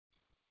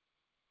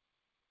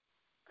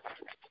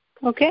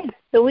Okay,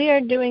 so we are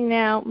doing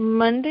now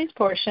Monday's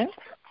portion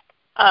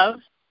of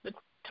the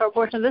Torah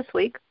portion of this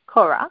week,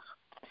 Korach.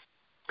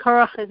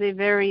 Korach is a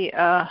very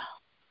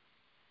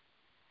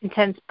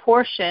intense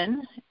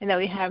portion, and that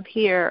we have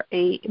here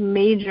a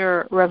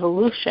major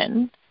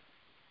revolution.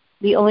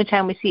 The only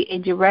time we see a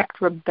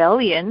direct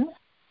rebellion,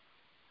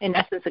 in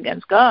essence,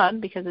 against God,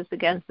 because it's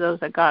against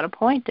those that God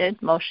appointed,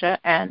 Moshe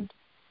and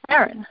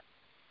Aaron.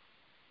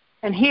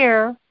 And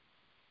here,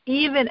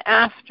 even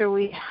after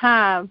we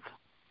have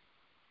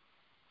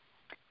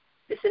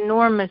this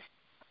enormous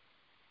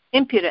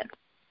impudence,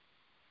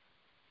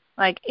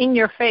 like in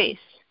your face,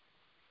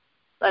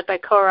 led by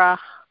Korach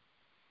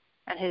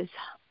and his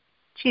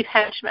chief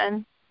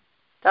henchmen,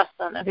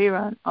 Dathan,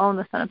 Aviram, On,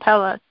 the son of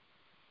Pelet,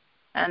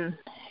 and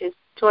his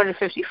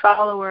 250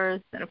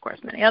 followers, and of course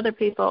many other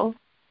people.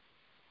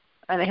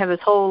 And they have this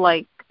whole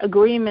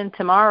agreement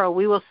tomorrow.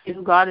 We will see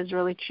who God is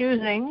really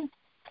choosing,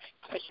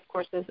 which of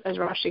course, as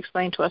Rashi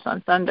explained to us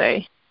on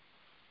Sunday,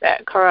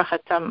 that Korach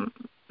had some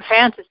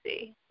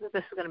fantasy that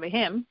this is going to be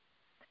him.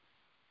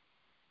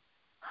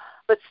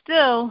 But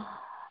still,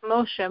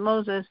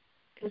 Moses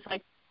is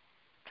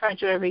trying to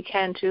do whatever he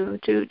can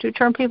to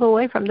turn people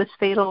away from this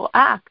fatal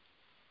act.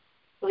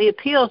 So he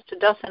appeals to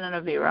Dathan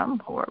and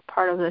Aviram, who are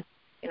part of this,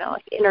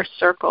 inner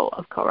circle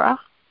of Korach,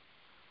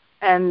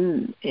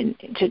 and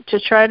to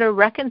try to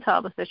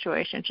reconcile the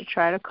situation, to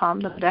try to calm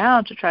them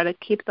down, to try to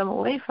keep them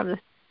away from this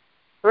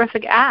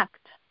horrific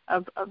act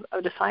of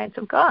defiance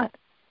of God.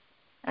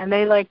 And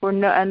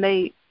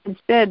they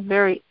instead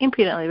very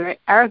impudently, very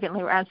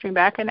arrogantly were answering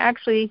back. And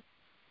actually,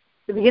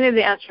 the beginning of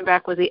the answering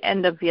back was the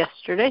end of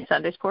yesterday,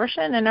 Sunday's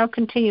portion, and now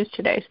continues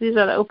today. So these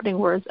are the opening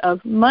words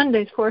of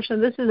Monday's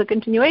portion. This is a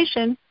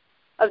continuation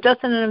of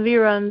Dathan and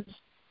Aviram's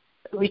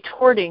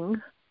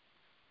retorting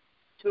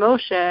to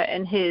Moshe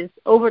and his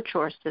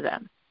overtures to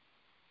them.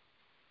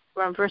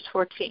 We're on verse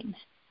 14,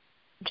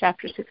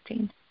 chapter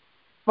 16.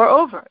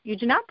 Moreover, you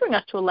did not bring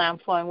us to a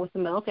land flowing with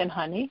milk and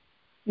honey,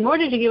 nor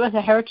did you give us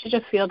a heritage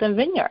of field and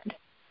vineyard.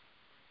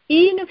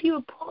 Even if you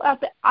would pull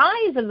out the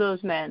eyes of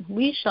those men,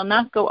 we shall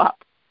not go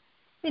up.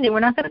 Meaning, we're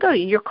not going to go to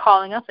you. You're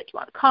calling us you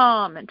want to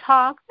come and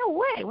talk. No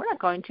way, we're not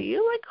going to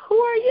you. Who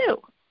are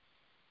you?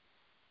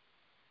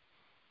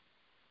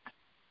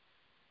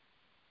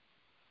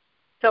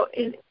 So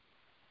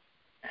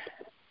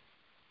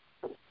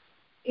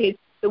it's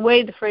the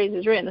way the phrase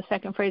is written, the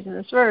second phrase in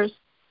this verse,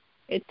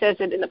 it says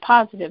it in the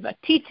positive,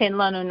 Atitin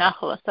lanu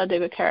nachal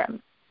asadeh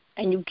v'kerem,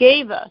 and you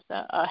gave us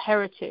a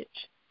heritage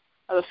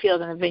of a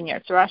field and a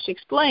vineyard. So Rashi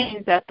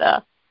explains that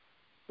the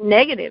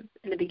negative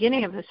in the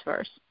beginning of this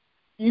verse,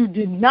 you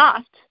did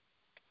not,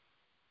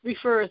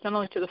 refers not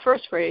only to the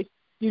first phrase,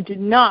 you did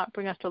not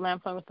bring us to a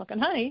land flowing with milk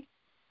and honey,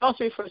 it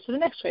also refers to the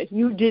next phrase,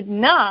 you did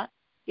not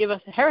give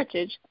us a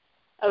heritage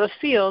of a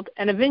field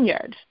and a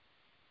vineyard.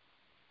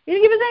 You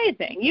didn't give us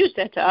anything. You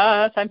said to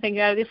us, I'm thinking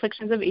out of the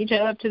afflictions of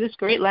Egypt to this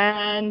great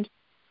land.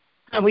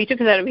 And we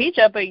took us out of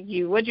Egypt, but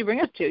what did you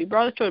bring us to? You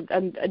brought us to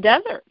a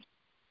desert.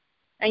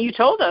 And you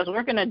told us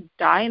we're going to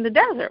die in the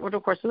desert, which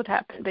of course is what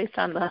happened based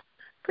on the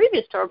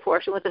previous Torah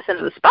portion with the sin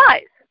of the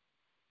spies.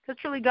 Because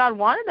truly God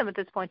wanted them at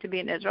this point to be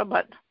in Israel,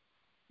 but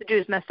the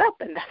Jews messed up,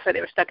 and that's why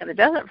they were stuck in the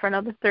desert for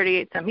another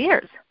 38-some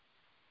years.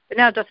 But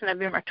now Dathan and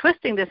Aviram are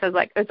twisting this as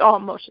it's all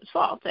Moshe's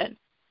fault. And,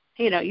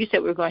 you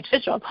said we were going to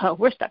Israel, but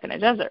we're stuck in a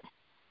desert.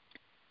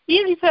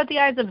 Even if you put out the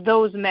eyes of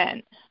those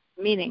men,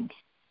 meaning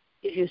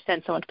if you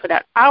send someone to put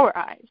out our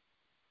eyes,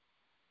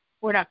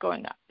 we're not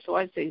going up. So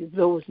I say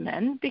those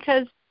men,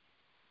 because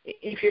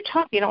if you're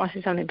talking, you don't want to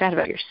say something bad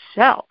about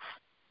yourself.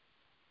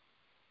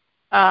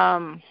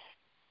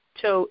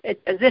 So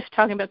it's as if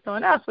talking about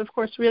someone else, but of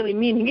course really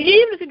meaning,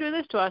 even if you do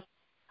this to us,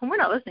 and we're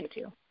not listening to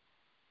you.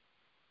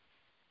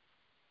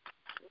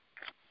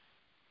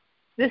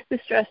 This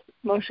distressed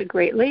Moshe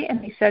greatly,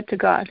 and he said to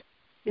God,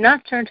 do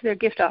not turn to their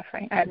gift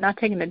offering. I have not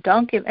taken a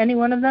donkey of any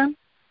one of them,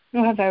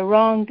 nor have I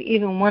wronged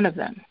even one of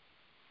them.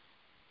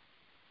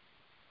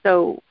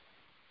 So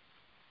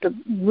the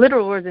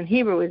literal word in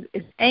Hebrew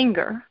is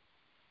anger,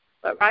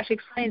 but Rashi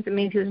explains it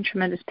means he was in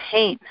tremendous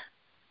pain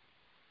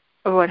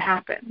of what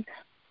happened.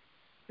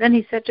 Then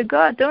he said to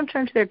God, don't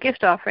turn to their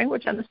gift offering,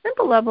 which on the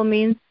simple level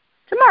means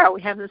tomorrow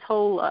we have this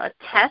whole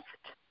test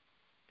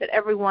that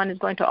everyone is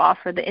going to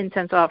offer the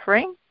incense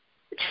offering,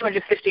 the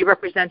 250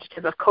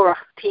 representative of Korach's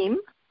team,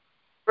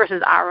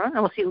 versus Aaron,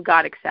 and we'll see who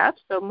God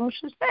accepts. So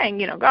Moshe is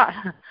saying, God,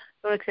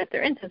 don't accept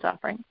their incense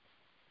offering.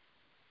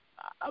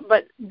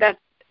 But that's,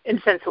 in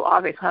a sense, so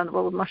obvious. Why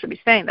would Moshe be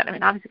saying that?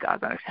 Obviously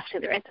God's not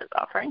accepting their incense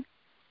offering.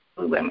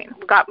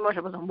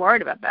 Moshe wasn't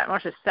worried about that.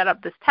 Moshe set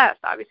up this test.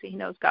 Obviously, he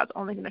knows God's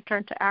only going to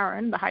turn to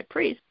Aaron, the high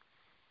priest.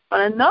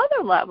 On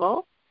another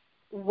level,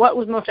 what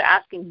was Moshe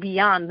asking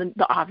beyond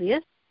the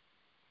obvious?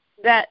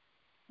 That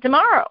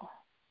tomorrow,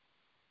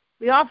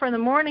 we offer in the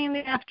morning and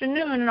the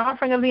afternoon an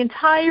offering of the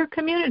entire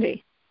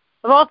community,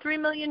 of all 3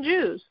 million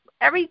Jews.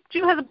 Every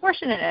Jew has a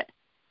portion in it.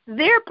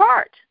 Their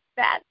part,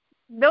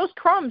 those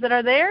crumbs that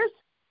are theirs,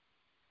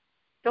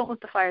 don't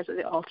let the fires of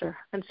the altar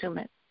consume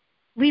it.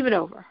 Leave it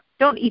over.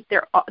 Don't eat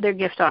their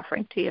gift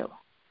offering to you.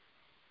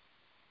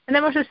 And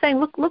then Moshe is saying,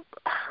 look,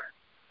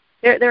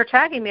 they're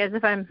attacking me as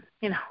if I'm,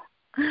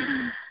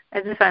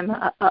 as if I'm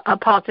a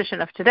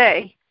politician of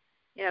today,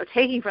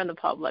 taking from the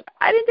public.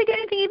 I didn't take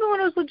anything even when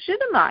it was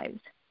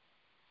legitimized.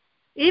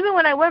 Even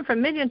when I went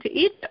from Midian to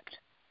Egypt,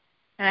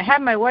 and I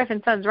had my wife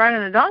and sons riding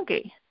on a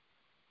donkey,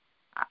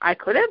 I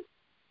could have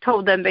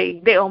told them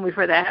they owe me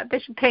for that. They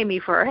should pay me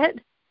for it,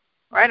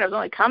 right? I was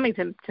only coming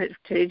to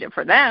Egypt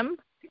for them,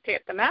 to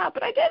get them out,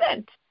 but I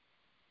didn't.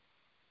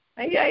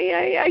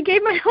 I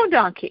gave my own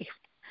donkey.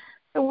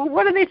 So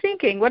what are they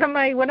thinking? What am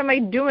I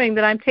doing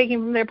that I'm taking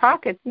from their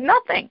pockets?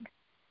 Nothing.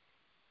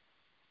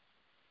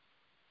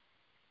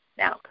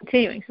 Now,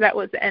 continuing. So that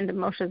was the end of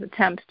Moshe's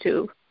attempt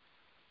to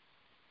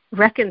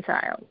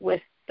reconcile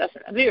with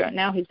Dathan Aviram.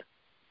 Now he's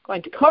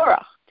going to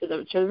Korach, to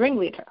the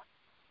ringleader.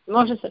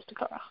 Moshe says to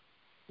Korach,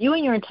 you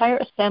and your entire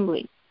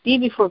assembly be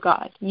before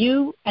God.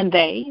 You and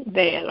they, as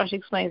Rashi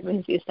explains,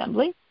 means the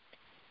assembly,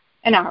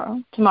 and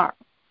Aaron, tomorrow.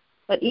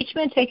 Let each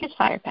man take his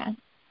fire pan,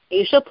 and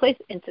you shall place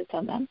incense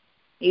on them.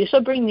 And you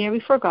shall bring near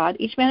before God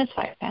each man his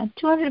fire pan,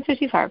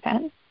 250 fire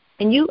pans,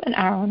 and you and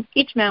Aaron,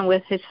 each man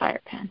with his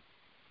fire pan.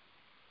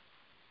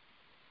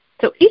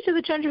 So each of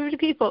the 250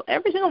 people,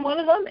 every single one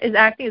of them is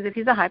acting as if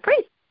he's a high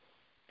priest,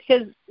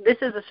 because this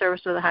is the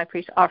service of the high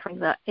priest offering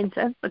the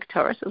incense, the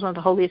Ketores. It was one of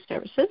the holiest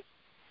services.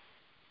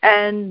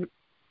 And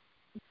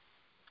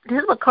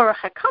this is what Korach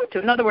had come to.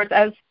 In other words,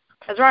 as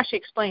Rashi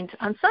explained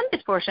on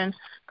Sunday's portion,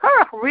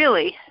 Korach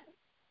really,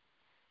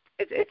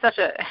 it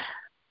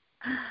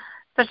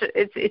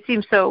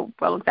seems so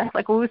well exactly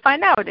like what we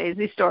find nowadays,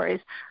 these stories.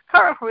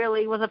 Korach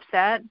really was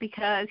upset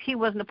because he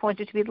wasn't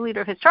appointed to be the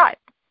leader of his tribe.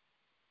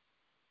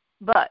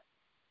 But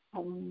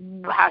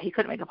how he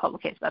couldn't make a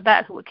public case about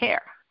that, who would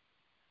care?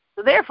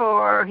 So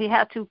therefore, he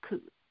had to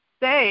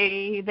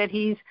say that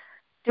he's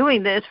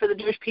doing this for the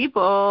Jewish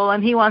people,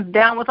 and he wants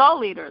down with all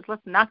leaders.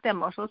 Let's knock down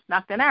Moshe, let's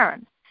knock down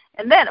Aaron.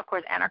 And then, of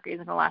course, anarchy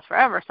isn't going to last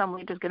forever. Some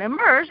leader's going to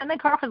emerge, and then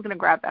Korach is going to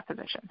grab that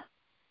position.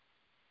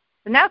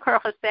 So now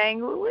Korach is saying,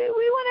 we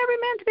want every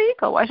man to be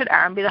equal. Why should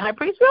Aaron be the high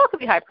priest? We all could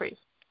be high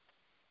priests.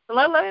 So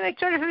let me make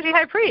 250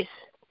 high priests.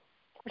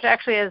 Which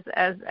actually, as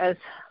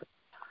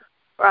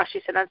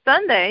Rashi said on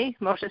Sunday,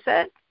 Moshe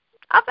said,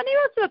 I'd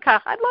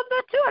love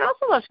that too. I'd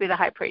also love to be the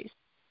high priest.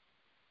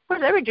 Of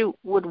course, every Jew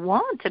would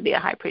want to be a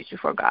high priest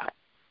before God.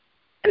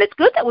 And it's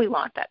good that we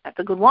want that. That's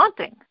a good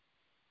wanting.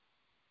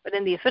 But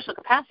in the official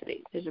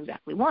capacity, there's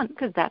exactly one,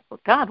 because that's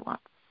what God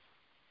wants.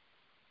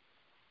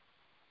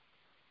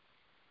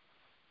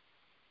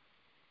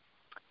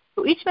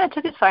 So each man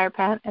took his fire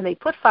pan, and they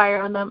put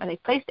fire on them, and they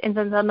placed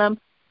incense on them,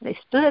 and they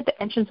stood at the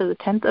entrance of the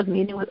tent of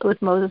meeting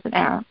with Moses and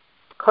Aaron.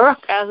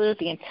 Korach gathered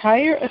the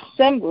entire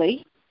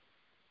assembly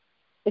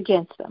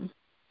against them.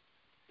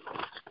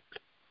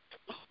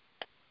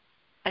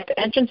 At the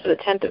entrance of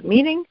the tent of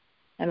meeting,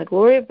 and the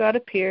glory of God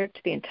appeared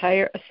to the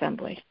entire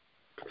assembly.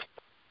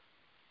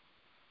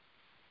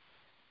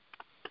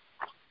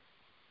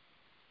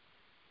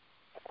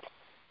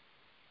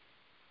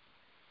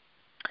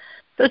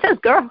 So it says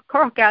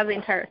Korach gathered the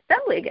entire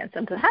assembly against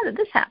them. So how did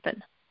this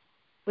happen?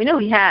 We know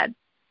he had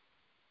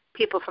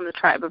people from the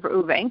tribe of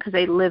Reuven because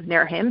they lived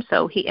near him,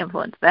 so he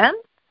influenced them.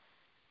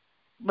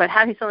 But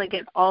how did he suddenly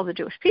get all the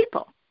Jewish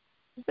people?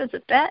 It says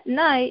that that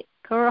night,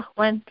 Korach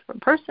went from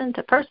person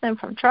to person,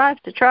 from tribe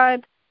to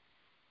tribe,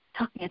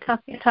 talking,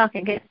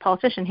 getting a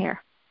politician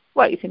here.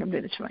 What, you think I'm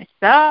doing this for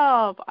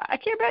myself? I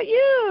care about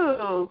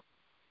you.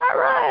 All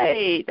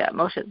right.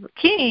 Moshe's the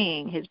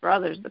king. His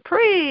brother's the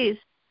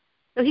priest.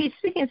 So he's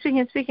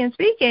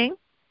speaking.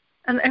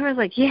 And everyone's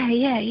like, yeah.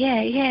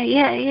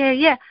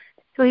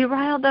 So he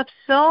riled up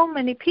so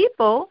many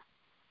people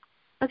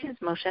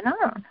against Moshe and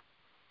Aaron.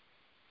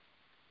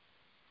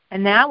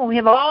 And now when we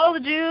have all the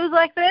Jews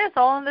like this,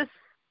 all in this,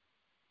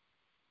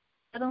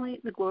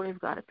 suddenly the glory of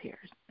God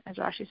appears. As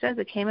Rashi says,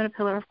 it came in a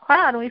pillar of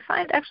cloud. And we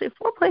find actually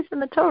 4 places in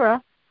the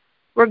Torah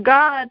where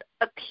God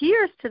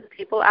appears to the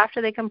people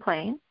after they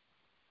complain.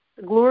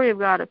 The glory of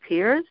God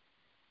appears.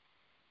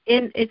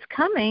 It's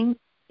coming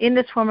in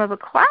this form of a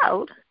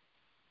cloud,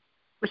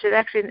 which is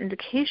actually an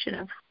indication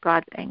of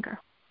God's anger.